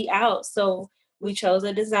be out. So we chose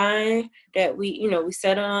a design that we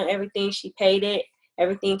settled on everything. She paid it.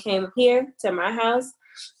 Everything came here to my house.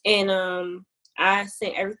 And I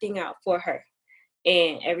sent everything out for her.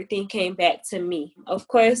 And everything came back to me. Of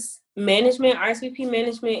course, RSVP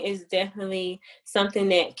management is definitely something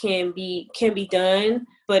that can be done,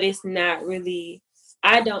 but it's not really,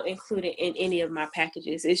 I don't include it in any of my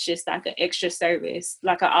packages. It's just like an extra service,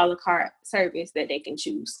 like an a la carte service that they can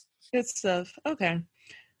choose. Good stuff. Okay.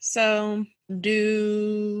 So,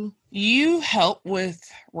 do you help with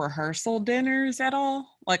rehearsal dinners at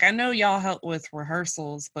all? Like, I know y'all help with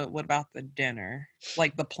rehearsals, but what about the dinner?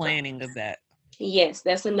 Like the planning of that? Yes,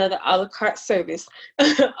 that's another a la carte service.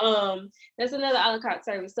 That's another a la carte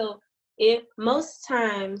service. So if most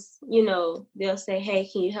times, they'll say, hey,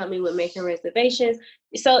 can you help me with making reservations?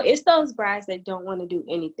 So it's those brides that don't want to do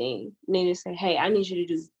anything. And they just say, hey, I need you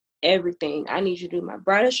to do everything. I need you to do my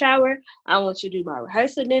bridal shower. I want you to do my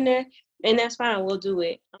rehearsal dinner. And that's fine. We'll do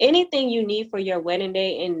it. Anything you need for your wedding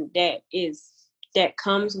day and that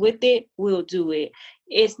comes with it, we'll do it.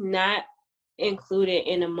 It's not included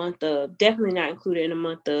in a month of, definitely not included in a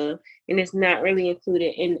month of, and it's not really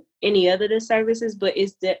included in any other of the services, but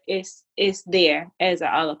it's there as a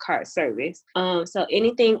la carte service. So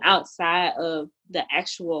anything outside of the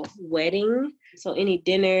actual wedding, so any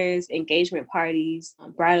dinners, engagement parties,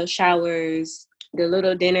 bridal showers, the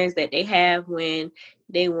little dinners that they have when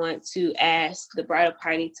they want to ask the bridal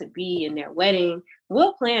party to be in their wedding,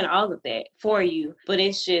 we'll plan all of that for you. But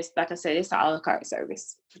it's just, like I said, it's an a la carte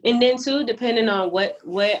service. And then too, depending on what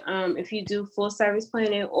if you do full service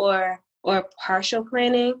planning or partial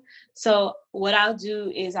planning. So what I'll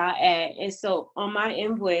do is I'll add, and so on my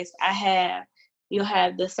invoice, you'll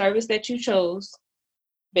have the service that you chose,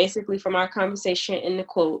 basically from our conversation in the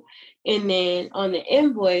quote. And then on the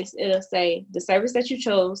invoice, it'll say the service that you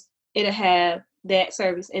chose, it'll have that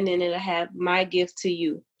service, and then it'll have my gift to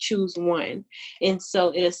you, choose one. And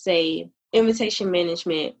so it'll say invitation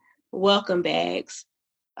management, welcome bags,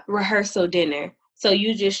 rehearsal dinner. So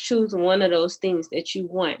you just choose one of those things that you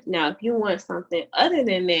want. Now, if you want something other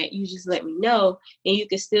than that, you just let me know, and you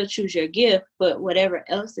can still choose your gift, but whatever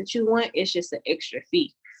else that you want, it's just an extra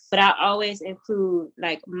fee. But I always include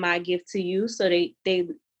like my gift to you, so they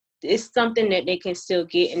it's something that they can still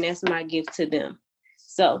get, and that's my gift to them.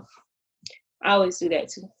 So I always do that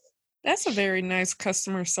too. That's a very nice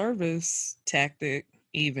customer service tactic,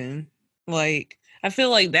 even. Like, I feel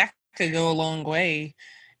like that could go a long way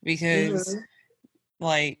because,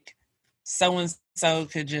 like, so-and-so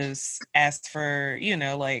could just ask for,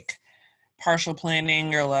 like, partial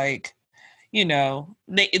planning or, like,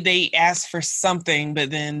 they ask for something, but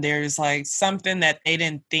then there's, like, something that they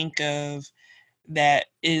didn't think of that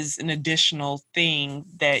is an additional thing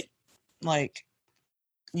that, like,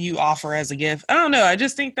 you offer as a gift. I don't know. I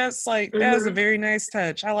just think that's like that was a very nice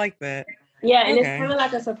touch. I like that. Yeah, and it's kind of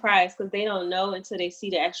like a surprise because they don't know until they see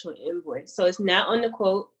the actual invoice. So it's not on the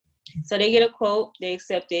quote. So they get a quote, they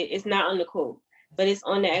accept it. It's not on the quote, but it's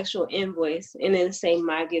on the actual invoice, and then say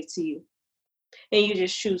my gift to you, and you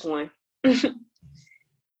just choose one.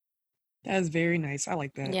 That's very nice. I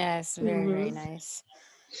like that. Yes, very nice.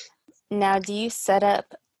 Now, do you set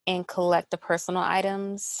up and collect the personal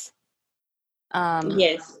items?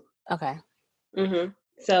 Yes. Okay.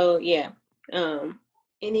 So yeah,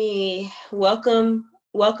 any welcome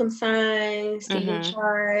signs, seating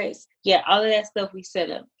charts, all of that stuff we set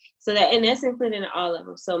up. So that's included in all of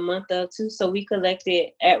them. So month of too. So we collect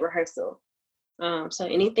it at rehearsal. So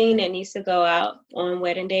anything that needs to go out on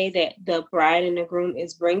wedding day that the bride and the groom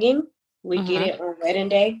is bringing, we get it on wedding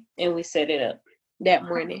day and we set it up that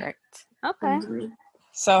morning. Perfect. Okay.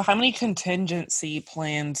 So how many contingency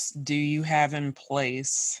plans do you have in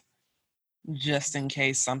place just in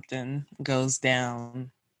case something goes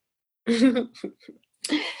down? I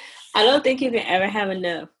don't think you can ever have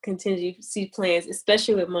enough contingency plans,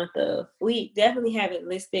 especially with month of. We definitely have it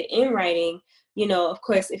listed in writing, of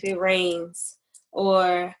course, if it rains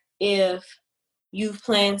or if you've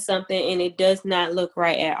planned something and it does not look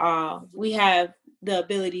right at all. We have the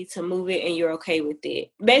ability to move it and you're okay with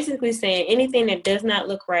it. Basically saying anything that does not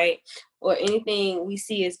look right or anything we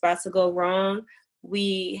see is about to go wrong,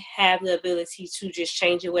 we have the ability to just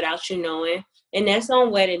change it without you knowing. And that's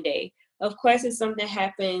on wedding day. Of course, if something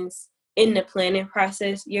happens in the planning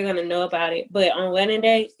process, you're going to know about it. But on wedding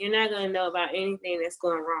day, you're not going to know about anything that's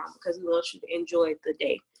going wrong because we want you to enjoy the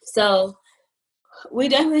day. So we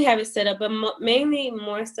definitely have it set up, but mainly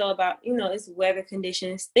more so about, it's weather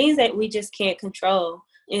conditions, things that we just can't control.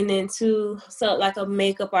 And then so like a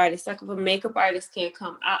makeup artist, like if a makeup artist can't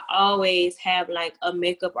come, I always have like a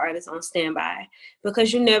makeup artist on standby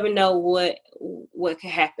because you never know what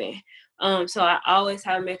could happen. So I always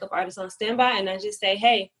have a makeup artist on standby, and I just say,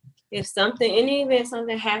 hey, if something, in the event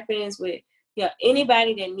something happens with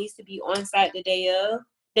anybody that needs to be on site the day of,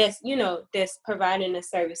 that's providing a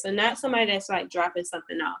service. So not somebody that's like dropping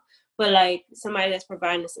something off, but like somebody that's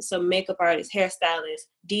providing us, so makeup artist, hairstylist,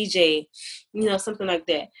 DJ, something like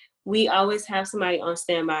that. We always have somebody on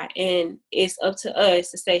standby, and it's up to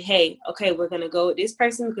us to say, hey, okay, we're going to go with this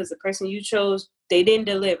person because the person you chose, they didn't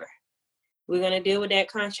deliver. We're going to deal with that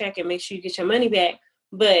contract and make sure you get your money back.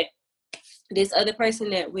 But this other person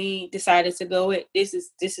that we decided to go with, this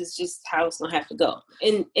is just how it's gonna have to go.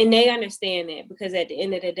 And they understand that because at the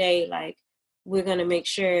end of the day, like, we're gonna make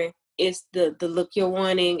sure it's the look you're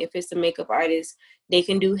wanting. If it's a makeup artist, they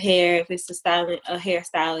can do hair. If it's a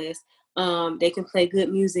hairstylist, they can play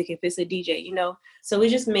good music. If it's a DJ, So we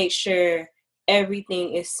just make sure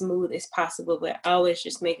everything is smooth as possible, but always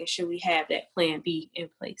just making sure we have that plan B in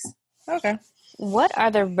place. Okay. What are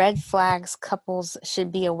the red flags couples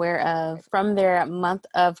should be aware of from their month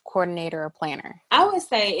of coordinator or planner? I would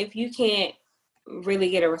say if you can't really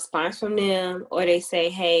get a response from them, or they say,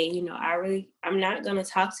 hey, I'm not going to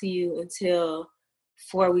talk to you until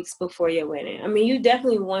 4 weeks before your wedding. I mean, you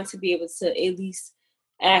definitely want to be able to at least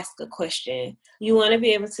ask a question. You want to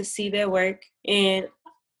be able to see their work and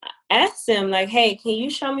ask them like, hey, can you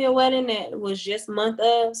show me a wedding that was just month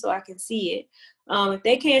of so I can see it? If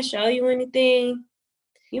they can't show you anything,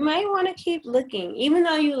 you might want to keep looking. Even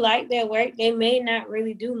though you like their work, they may not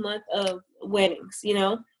really do month of weddings,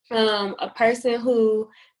 A person who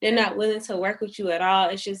they're not willing to work with you at all,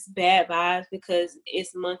 it's just bad vibes because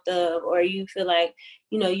it's month of, or you feel like,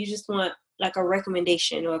 you just want like a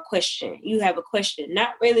recommendation or a question. You have a question,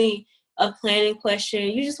 not really a planning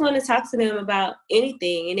question. You just want to talk to them about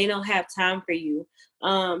anything and they don't have time for you.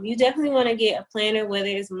 You definitely want to get a planner, whether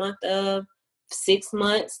it's month of, 6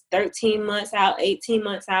 months, 13 months out, 18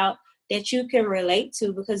 months out, that you can relate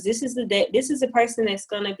to, because this is the person that's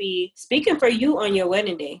going to be speaking for you on your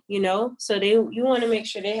wedding day, So you want to make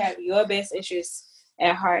sure they have your best interests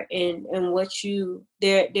at heart and what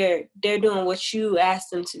they're doing what you ask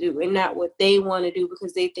them to do and not what they want to do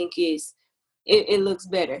because they think it looks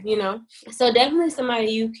better, So definitely somebody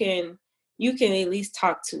you can at least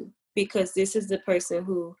talk to, because this is the person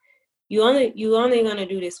who you only gonna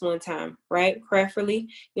do this one time, right? Preferably,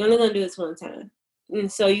 you're only gonna do this one time.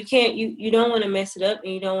 And so you don't want to mess it up,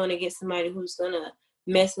 and you don't want to get somebody who's gonna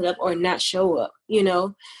mess it up or not show up,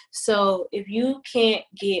 So if you can't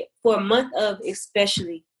get for a month of,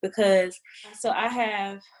 especially because, so I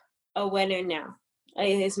have a wedding now.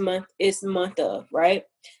 It's month of, right?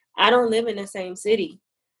 I don't live in the same city.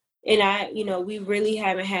 And we really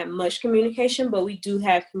haven't had much communication, but we do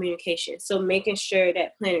have communication. So making sure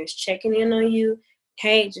that planner is checking in on you.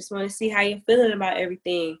 Hey, just want to see how you're feeling about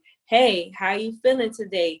everything. Hey, how are you feeling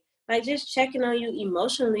today? Like, just checking on you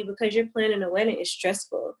emotionally, because you're planning a wedding is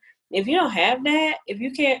stressful. If you don't have that, if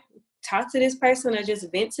you can't talk to this person or just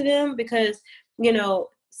vent to them because,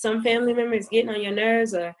 some family members getting on your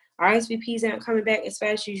nerves, or RSVPs aren't coming back as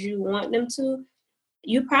fast as you want them to,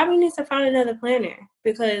 you probably need to find another planner,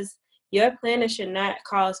 because your planner should not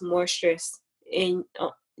cause more stress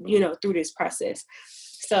through this process.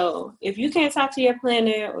 So if you can't talk to your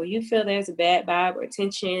planner, or you feel there's a bad vibe or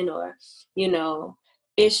tension, or,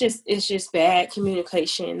 it's just bad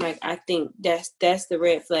communication, like, I think that's the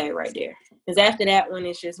red flag right there. Because after that one,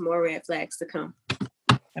 it's just more red flags to come.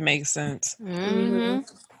 That makes sense. Mm-hmm.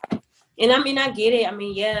 And I mean, I get it. I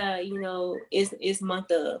mean, yeah, it's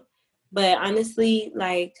month of. But honestly,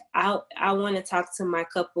 like, I want to talk to my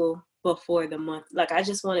couple before the month. Like, I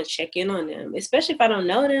just want to check in on them, especially if I don't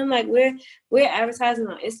know them. Like, we're advertising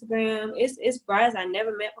on Instagram. It's brides I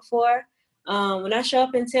never met before. When I show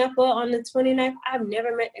up in Tampa on the 29th, I've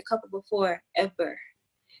never met a couple before, ever.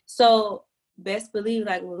 So best believe,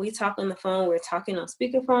 like, when we talk on the phone, we're talking on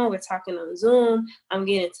speakerphone, we're talking on Zoom. I'm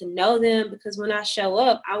getting to know them, because when I show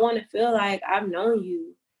up, I want to feel like I've known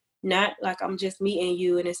you, not like I'm just meeting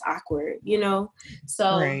you and it's awkward,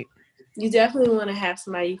 So Right. You definitely want to have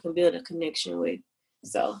somebody you can build a connection with.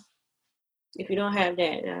 So if you don't have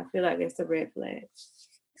that, I feel like it's a red flag.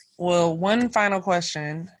 Well, one final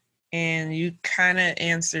question, and you kind of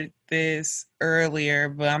answered this earlier,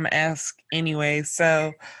 but I'm gonna ask anyway.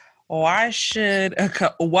 So, why should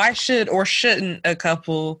or shouldn't a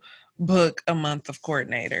couple book a month of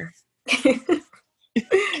coordinator?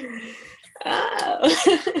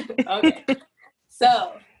 Okay.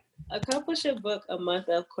 So a couple should book a month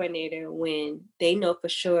of coordinator when they know for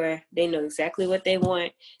sure, they know exactly what they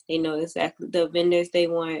want. They know exactly the vendors they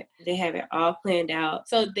want. They have it all planned out.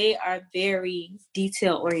 So they are very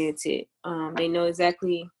detail oriented. They know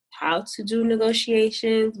exactly how to do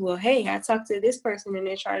negotiations. Well, hey, I talked to this person and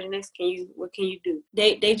they're charging this. What can you do?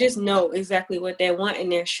 They just know exactly what they want,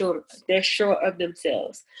 and they're sure of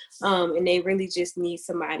themselves. And they really just need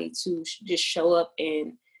somebody to just show up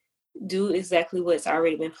and do exactly what's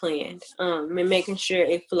already been planned, and making sure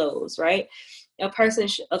it flows, right? A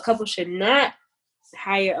couple should not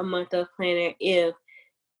hire a month of planner if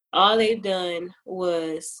all they've done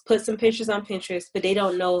was put some pictures on Pinterest, but they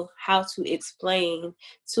don't know how to explain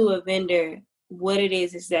to a vendor what it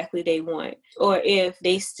is exactly they want. Or if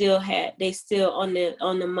they still on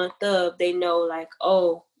the month of, they know, like,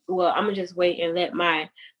 oh, well, I'm gonna just wait and let my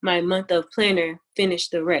month of planner finish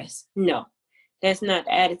the rest. No, that's not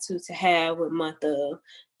the attitude to have with month of.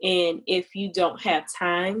 And if you don't have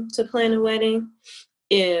time to plan a wedding,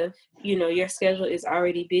 if your schedule is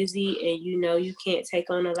already busy and you can't take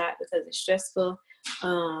on a lot because it's stressful,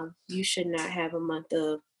 you should not have a month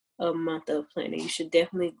of planning. You should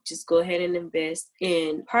definitely just go ahead and invest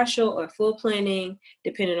in partial or full planning,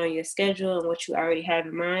 depending on your schedule and what you already have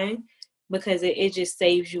in mind, because it just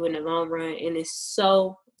saves you in the long run, and it's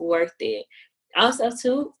so worth it. Also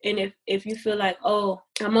too, and if you feel like, oh,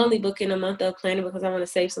 I'm only booking a month of planning because I want to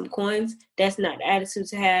save some coins, that's not the attitude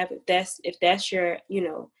to have. If that's your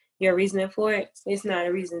your reasoning for it, it's not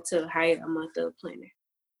a reason to hire a month of planner.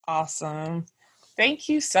 Awesome. Thank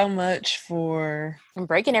you so much for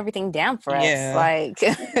breaking everything down for us. Like,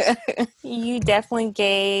 you definitely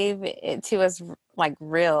gave it to us, like,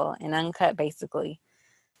 real and uncut, basically.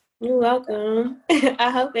 You're welcome.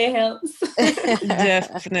 I hope it helps.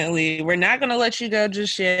 Definitely. We're not going to let you go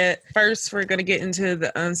just yet. First, we're going to get into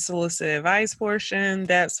the unsolicited advice portion.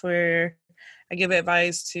 That's where I give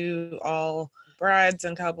advice to all brides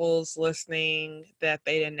and couples listening that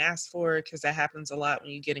they didn't ask for, because that happens a lot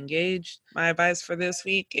when you get engaged. My advice for this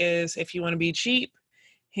week is, if you want to be cheap,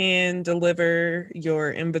 hand deliver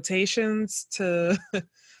your invitations to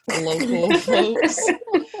local folks.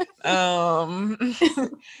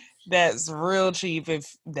 That's real cheap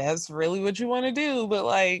if that's really what you want to do. But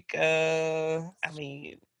I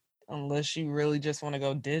mean, unless you really just want to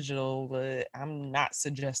go digital, but I'm not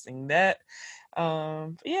suggesting that.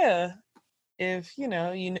 Yeah, if you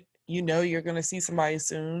know you're gonna see somebody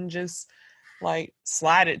soon, just like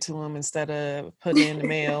slide it to them instead of putting it in the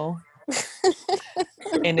mail.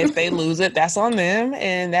 And if they lose it, that's on them.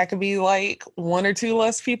 And that could be like one or two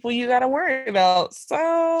less people you got to worry about.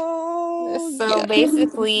 So, So yeah.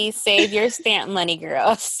 basically, save your stamp money,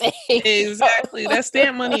 girl. Save. Exactly. That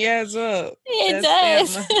stamp money adds up. It That stamp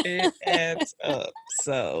does. money, it adds up.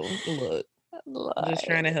 So, look, just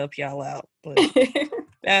trying to Lord. help y'all out. But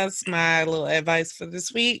that's my little advice for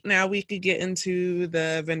this week. Now we could get into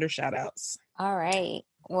the vendor shout outs. All right.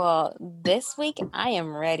 Well, this week I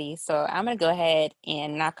am ready. So I'm going to go ahead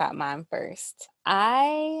and knock out mine first.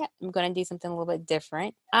 I am going to do something a little bit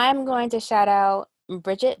different. I'm going to shout out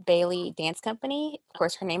Bridget Bailey Dance Company. Of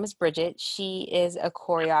course, her name is Bridget. She is a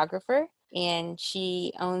choreographer and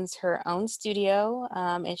she owns her own studio,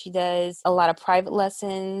 and she does a lot of private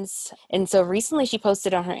lessons. And so recently she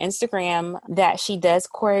posted on her Instagram that she does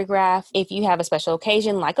choreograph if you have a special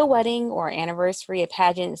occasion like a wedding or anniversary, a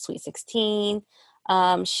pageant, sweet 16.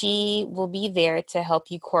 She will be there to help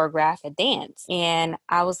you choreograph a dance. And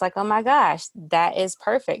I was like, oh my gosh, that is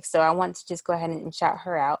perfect. So I want to just go ahead and shout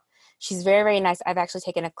her out. She's very, very nice. I've actually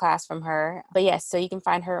taken a class from her. But yes, so you can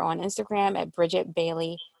find her on Instagram at Bridget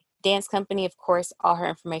Bailey Dance Company. Of course, all her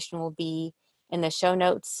information will be in the show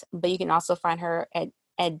notes, but you can also find her at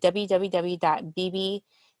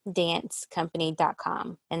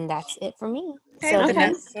www.bbdancecompany.com. And that's it for me. Hey, So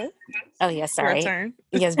Vanessa. Oh, yeah, Your sorry. turn.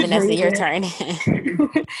 Yes, Vanessa, your turn.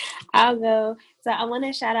 I'll go. So I want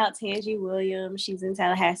to shout out Tangie Williams. She's in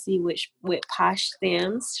Tallahassee with Posh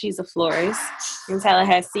Stems. She's a florist in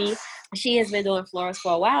Tallahassee. She has been doing florals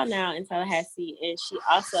for a while now in Tallahassee, and she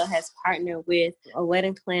also has partnered with a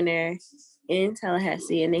wedding planner in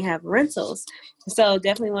Tallahassee, and they have rentals. So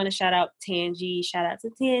definitely want to shout out Tangie. Shout out to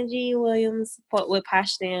Tangie Williams with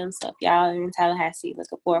Posh Stems. So if y'all are in Tallahassee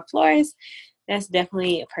looking for a florist, that's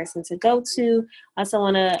definitely a person to go to. Also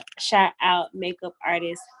want to shout out makeup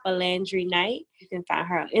artist Philandry Knight. You can find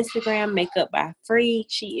her on Instagram, Makeup by Free.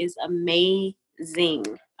 She is amazing.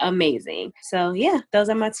 So yeah, those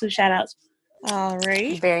are my two shout outs. All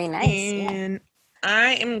right. Very nice. And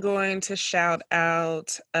I am going to shout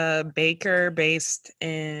out a baker based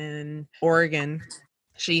in Oregon.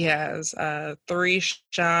 She has 3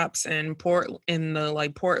 shops in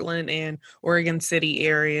the Portland and Oregon City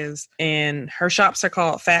areas, and her shops are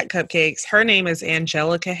called Fat Cupcakes. Her name is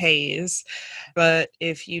Angelica Hayes, but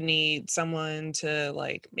if you need someone to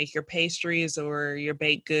like make your pastries or your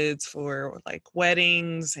baked goods for like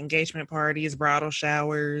weddings, engagement parties, bridal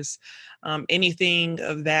showers, anything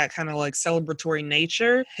of that kind of like celebratory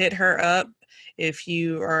nature, hit her up. If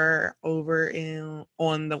you are over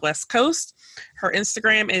on the West Coast, her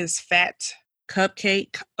Instagram is Fat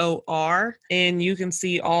Cupcake OR, and you can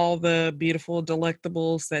see all the beautiful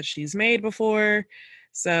delectables that she's made before.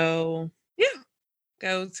 So yeah,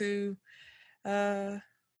 go to Fat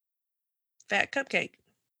Cupcake.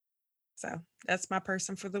 So that's my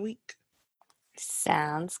person for the week.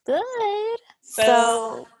 Sounds good.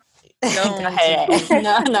 So go ahead.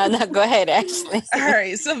 No, go ahead, Ashley. All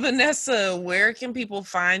right. So Vanessa, where can people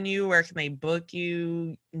find you? Where can they book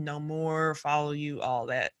you? Know more, follow you, all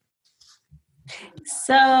that.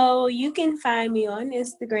 So you can find me on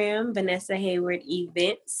Instagram, Vanessa Hayward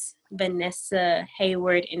Events. Vanessa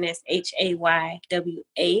Hayward, and that's HAYWARD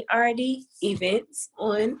Events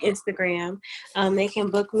on Instagram. They can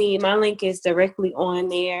book me. My link is directly on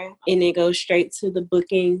there, and it goes straight to the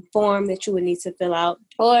booking form that you would need to fill out.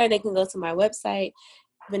 Or they can go to my website,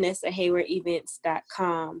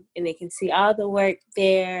 VanessaHaywardEvents.com, and they can see all the work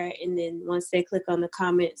there. And then once they click on the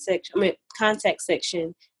contact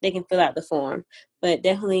section, they can fill out the form. But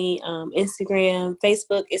definitely Instagram,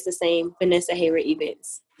 Facebook, it's the same, Vanessa Hayward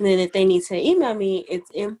Events. And then if they need to email me, it's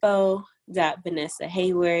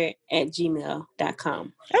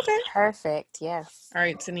info.vanessahayward@gmail.com. Okay. Perfect. Yes. All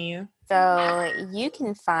right, Tania. So you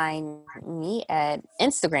can find me at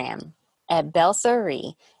Instagram at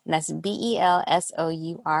Belsouri, and that's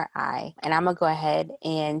BELSOURI. And I'm going to go ahead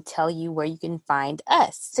and tell you where you can find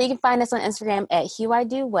us. So you can find us on Instagram at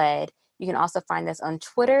HueIDoWed. You can also find us on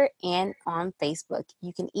Twitter and on Facebook.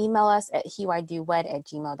 You can email us at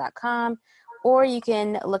HueIDoWed@gmail.com, or you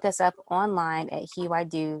can look us up online at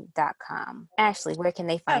HueIDo.com. Ashley, where can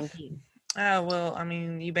they find you? Oh, well, I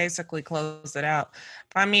mean, you basically closed it out.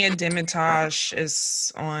 Find me at Demontage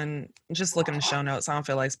is on, just look in the show notes. I don't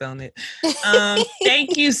feel like spelling it.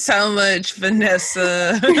 Thank you so much,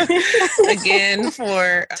 Vanessa, again,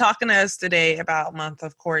 for talking to us today about month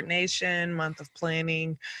of coordination, month of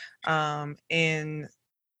planning, and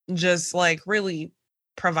just like really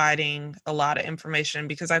providing a lot of information,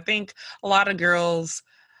 because I think a lot of girls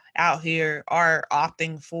out here are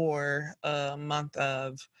opting for a month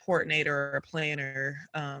of coordinator or planner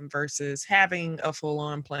versus having a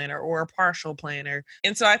full-on planner or a partial planner.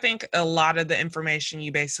 And so I think a lot of the information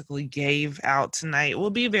you basically gave out tonight will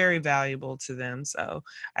be very valuable to them. So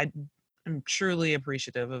I'm truly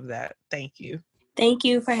appreciative of that. Thank you. Thank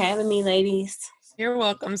you for having me, ladies. You're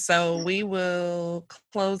welcome. So we will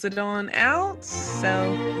close it on out.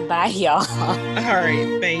 So Bye, y'all. all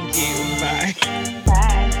right. Thank you. Bye.